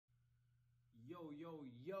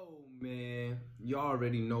Yo, man. You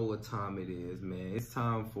already know what time it is, man. It's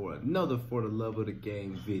time for another For the Love of the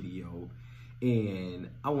Game video. And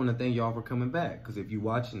I want to thank y'all for coming back. Because if you're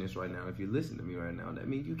watching this right now, if you're listening to me right now, that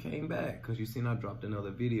means you came back. Because you seen I dropped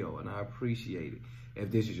another video, and I appreciate it.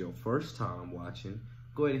 If this is your first time watching,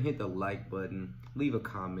 go ahead and hit the like button, leave a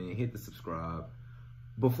comment, hit the subscribe.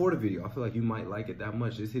 Before the video, I feel like you might like it that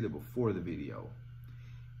much. Just hit it before the video.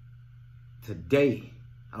 Today,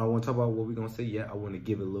 I don't want to talk about what we're going to say yet. I want to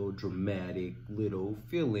give a little dramatic little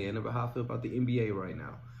fill-in about how I feel about the NBA right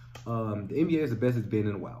now. The NBA is the best it's been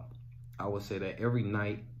in a while. I would say that every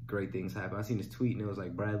night, great things happen. I seen this tweet, and it was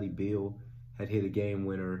like Bradley Beal had hit a game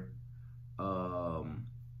winner.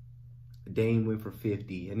 Dame went for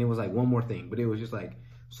 50. And it was like one more thing. But it was just like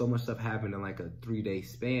so much stuff happened in like a 3-day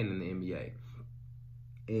span in the NBA.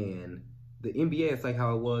 And the NBA is like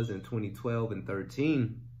how it was in 2012 and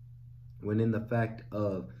 13. When in the fact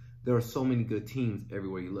of there are so many good teams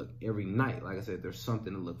everywhere you look. Every night, like I said, there's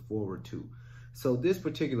something to look forward to. So this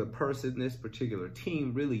particular person, this particular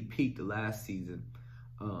team really peaked last season.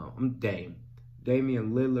 Damian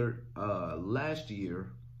Lillard last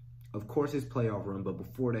year, of course his playoff run, but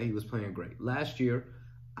before that he was playing great. Last year,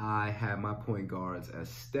 I had my point guards as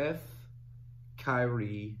Steph,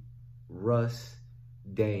 Kyrie, Russ,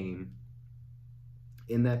 Dame.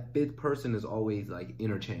 And that fifth person is always like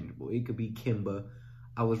interchangeable. It could be Kimba.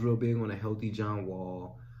 I was real big on a healthy John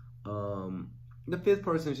Wall. The fifth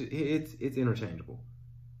person, it's interchangeable.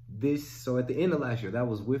 So at the end of last year, that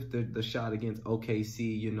was with the shot against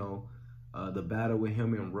OKC, you know, the battle with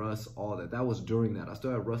him and Russ, all that. That was during that. I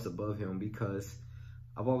still had Russ above him because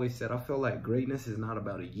I've always said I feel like greatness is not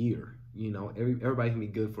about a year. You know, everybody can be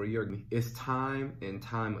good for a year. It's time and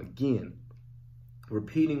time again.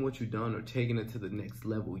 Repeating what you've done or taking it to the next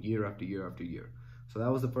level year after year after year. So that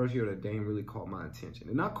was the first year that Dame really caught my attention.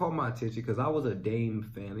 And not caught my attention because I was a Dame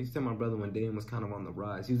fan. I used to tell my brother when Dame was kind of on the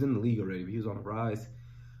rise. He was in the league already, but he was on the rise.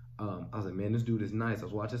 I was like, man, this dude is nice. I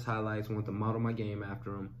was watching his highlights, wanted to model my game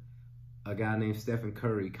after him. A guy named Stephen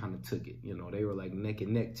Curry kind of took it. You know, they were like neck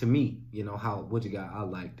and neck to me. You know, which guy I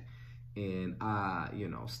liked. And you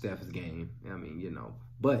know, Steph's game. I mean, you know,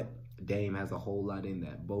 but Dame has a whole lot in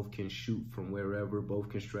that. Both can shoot from wherever. Both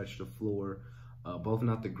can stretch the floor. Both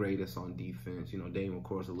not the greatest on defense. You know, Dame, of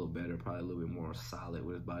course, a little better. Probably a little bit more solid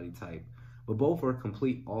with his body type. But both are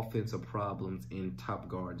complete offensive problems in top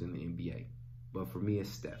guards in the NBA. But for me, it's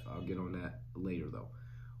Steph. I'll get on that later, though.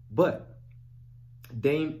 But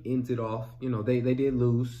Dame ends it off. You know, they did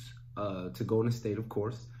lose to Golden State, of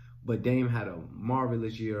course. But Dame had a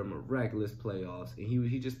marvelous year, miraculous playoffs. And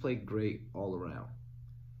he just played great all around.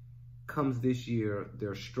 Comes this year,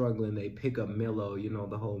 they're struggling. They pick up Melo, you know,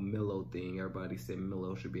 the whole Melo thing. Everybody said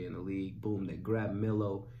Melo should be in the league. Boom, they grab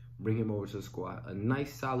Melo, bring him over to the squad. A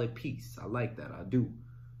nice, solid piece. I like that. I do.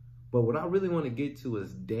 But what I really want to get to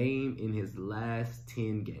is Dame in his last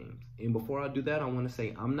 10 games. And before I do that, I want to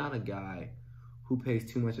say I'm not a guy who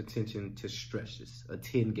pays too much attention to stretches, a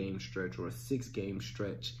 10-game stretch or a 6-game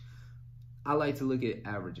stretch. I like to look at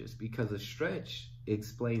averages because a stretch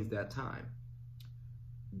explains that time.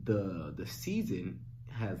 The season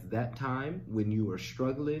has that time when you are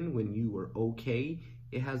struggling, when you are okay.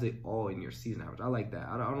 It has it all in your season average. I like that.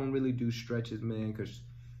 I don't really do stretches, man, because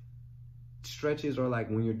stretches are like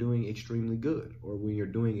when you're doing extremely good or when you're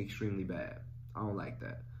doing extremely bad. I don't like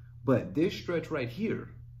that. But this stretch right here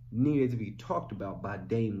needed to be talked about by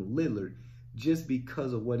Dame Lillard just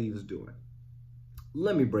because of what he was doing.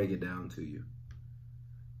 Let me break it down to you.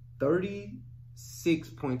 36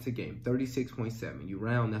 points a game, 36.7. You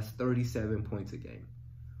round, that's 37 points a game.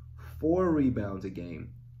 4 rebounds a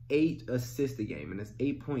game, 8 assists a game, and that's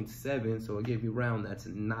 8.7. So again, if you round, that's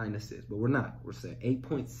 9 assists. But we're not. We're saying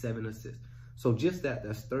 8.7 assists. So just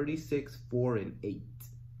that's 36, 4, and 8.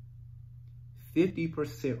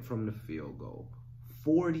 50% from the field goal.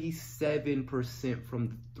 47% from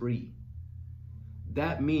the 3.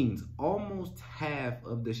 That means almost half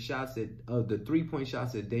of the shots of the 3-point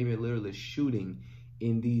shots that Damian Lillard is shooting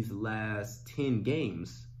in these last 10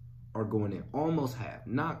 games are going in. Almost half,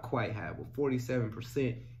 not quite half, but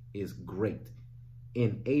 47% is great.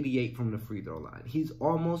 And 88 from the free throw line. He's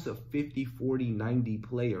almost a 50-40-90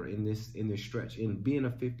 player in this stretch. And being a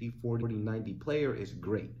 50-40-90 player is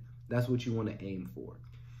great. That's what you want to aim for.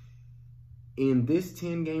 In this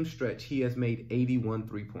 10-game stretch, he has made 81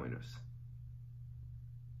 3-pointers.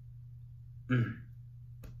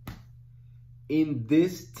 In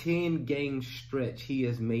this 10-game stretch, he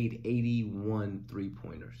has made 81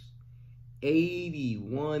 3-pointers.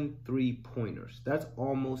 81 3-pointers. That's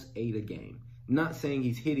almost 8 a game. Not saying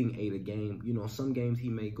he's hitting 8 a game. You know, some games he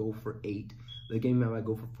may go for 8. The game might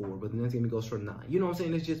go for 4, but the next game it goes for 9. You know what I'm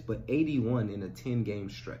saying? It's just, but 81 in a 10-game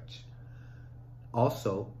stretch.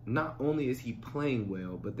 Also, not only is he playing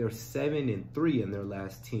well, but they're 7-3 in their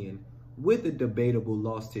last 10 with a debatable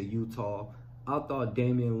loss to Utah. I thought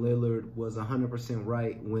Damian Lillard was 100%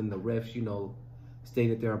 right when the refs, you know,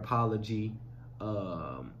 stated their apology,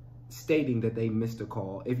 stating that they missed a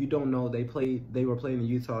call. If you don't know, they were playing the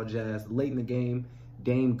Utah Jazz late in the game.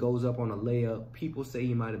 Dame goes up on a layup. People say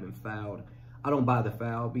he might have been fouled. I don't buy the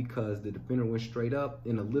foul because the defender went straight up.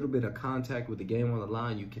 In a little bit of contact with the game on the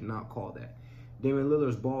line, you cannot call that. Damian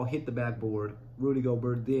Lillard's ball hit the backboard. Rudy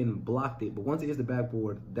Gobert then blocked it. But once it hits the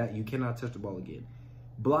backboard, that you cannot touch the ball again.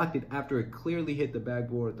 Blocked it after it clearly hit the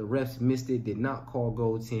backboard. The refs missed it, did not call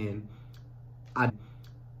goaltend.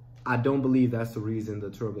 I don't believe that's the reason the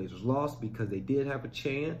Trailblazers lost, because they did have a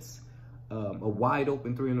chance. A wide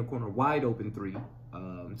open 3 in the corner, wide open 3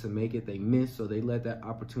 to make it. They missed, so they let that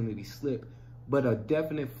opportunity slip. But a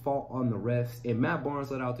definite fault on the refs. And Matt Barnes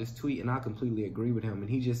let out this tweet, and I completely agree with him. And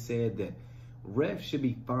he just said that refs should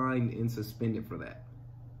be fined and suspended for that.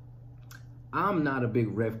 I'm not a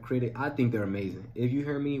big ref critic. I think they're amazing. If you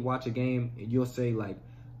hear me watch a game, you'll say, like,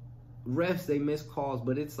 refs, they miss calls,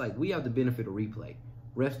 but it's like we have the benefit of replay.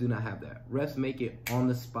 Refs do not have that. Refs make it on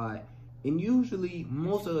the spot, and usually,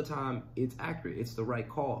 most of the time, it's accurate. It's the right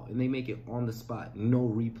call, and they make it on the spot. No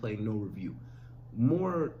replay, no review.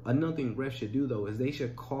 Another thing refs should do, though, is they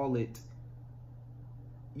should call it,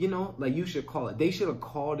 you know, like you should call it. They should have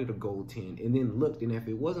called it a goaltend and then looked, and if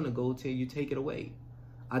it wasn't a goaltend, you take it away.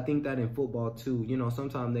 I think that in football, too, you know,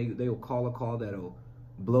 sometimes they will call a call that'll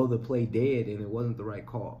blow the play dead and it wasn't the right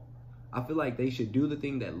call. I feel like they should do the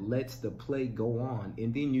thing that lets the play go on,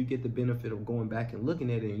 and then you get the benefit of going back and looking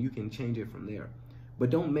at it, and you can change it from there. But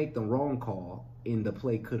don't make the wrong call, and the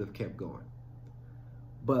play could have kept going.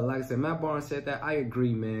 But like I said, Matt Barnes said that. I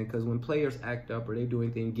agree, man, because when players act up or they do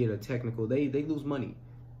anything, get a technical, they lose money.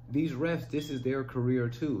 These refs, this is their career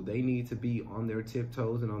too. They need to be on their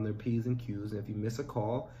tiptoes and on their P's and Q's. And if you miss a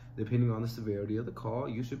call, depending on the severity of the call,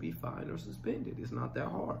 you should be fined or suspended. It's not that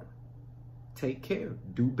hard. Take care.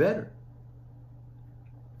 Do better.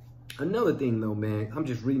 Another thing, though, man, I'm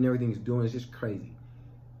just reading everything he's doing. It's just crazy.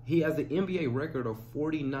 He has the NBA record of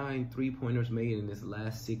 49 three-pointers made in his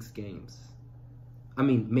last 6 games. I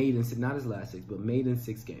mean, made in, not his last 6, but made in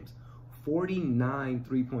 6 games. 49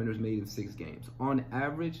 three-pointers made in 6 games. On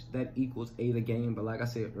average, that equals 8 a game. But like I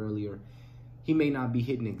said earlier, he may not be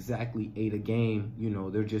hitting exactly 8 a game. You know,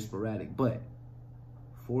 they're just sporadic. But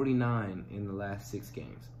 49 in the last 6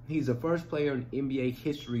 games. He's the first player in NBA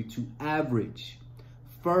history to average.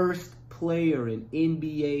 First player in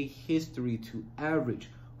NBA history to average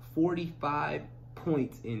 45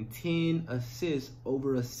 points and 10 assists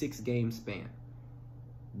over a 6-game span.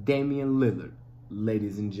 Damian Lillard,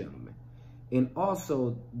 ladies and gentlemen. And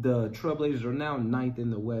also, the Trailblazers are now 9th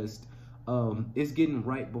in the West. It's getting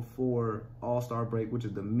right before All-Star break, which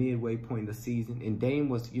is the midway point of the season. And Dame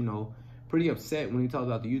was, you know, pretty upset when he talked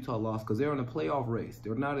about the Utah loss because they're in a playoff race.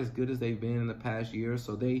 They're not as good as they've been in the past year,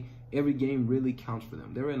 so every game really counts for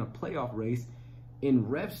them. They're in a playoff race, and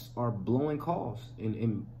refs are blowing calls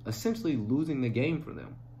and essentially losing the game for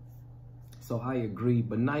them. So I agree.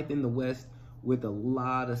 But 9th in the West with a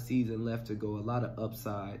lot of season left to go, a lot of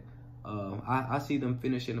upside. I see them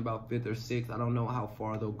finishing about 5th or 6th. I don't know how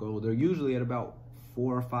far they'll go. They're usually at about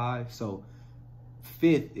 4 or 5. So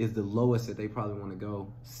 5th is the lowest that they probably want to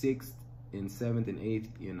go. 6th and 7th and 8th,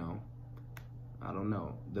 you know, I don't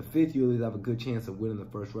know. The 5th, you always have a good chance of winning the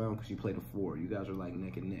first round because you play the 4. You guys are like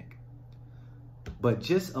neck and neck. But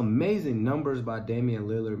just amazing numbers by Damian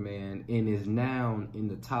Lillard, man, and is now in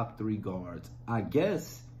the top 3 guards. I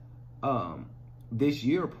guess this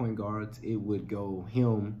year, point guards, it would go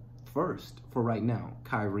him first for right now,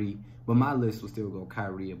 Kyrie. But my list would still go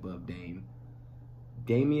Kyrie above Dame.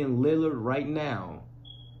 Damian Lillard right now,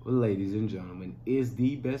 ladies and gentlemen, is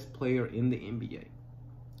the best player in the NBA.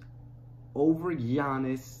 Over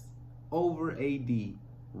Giannis, over AD.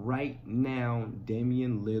 Right now,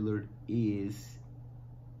 Damian Lillard is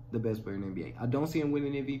the best player in the NBA. I don't see him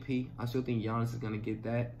winning MVP. I still think Giannis is going to get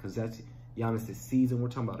that because that's Giannis' season. We're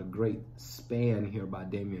talking about a great span here by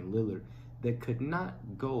Damian Lillard that could not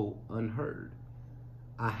go unheard.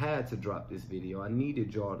 I had to drop this video. I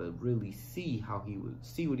needed y'all to really see how he would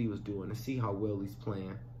see what he was doing and see how well he's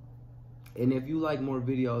playing. And if you like more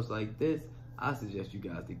videos like this, I suggest you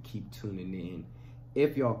guys to keep tuning in.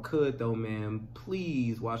 If y'all could though, man,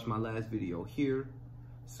 please watch my last video here.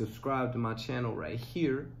 Subscribe to my channel right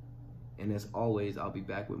here. And as always, I'll be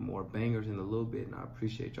back with more bangers in a little bit, and I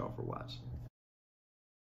appreciate y'all for watching.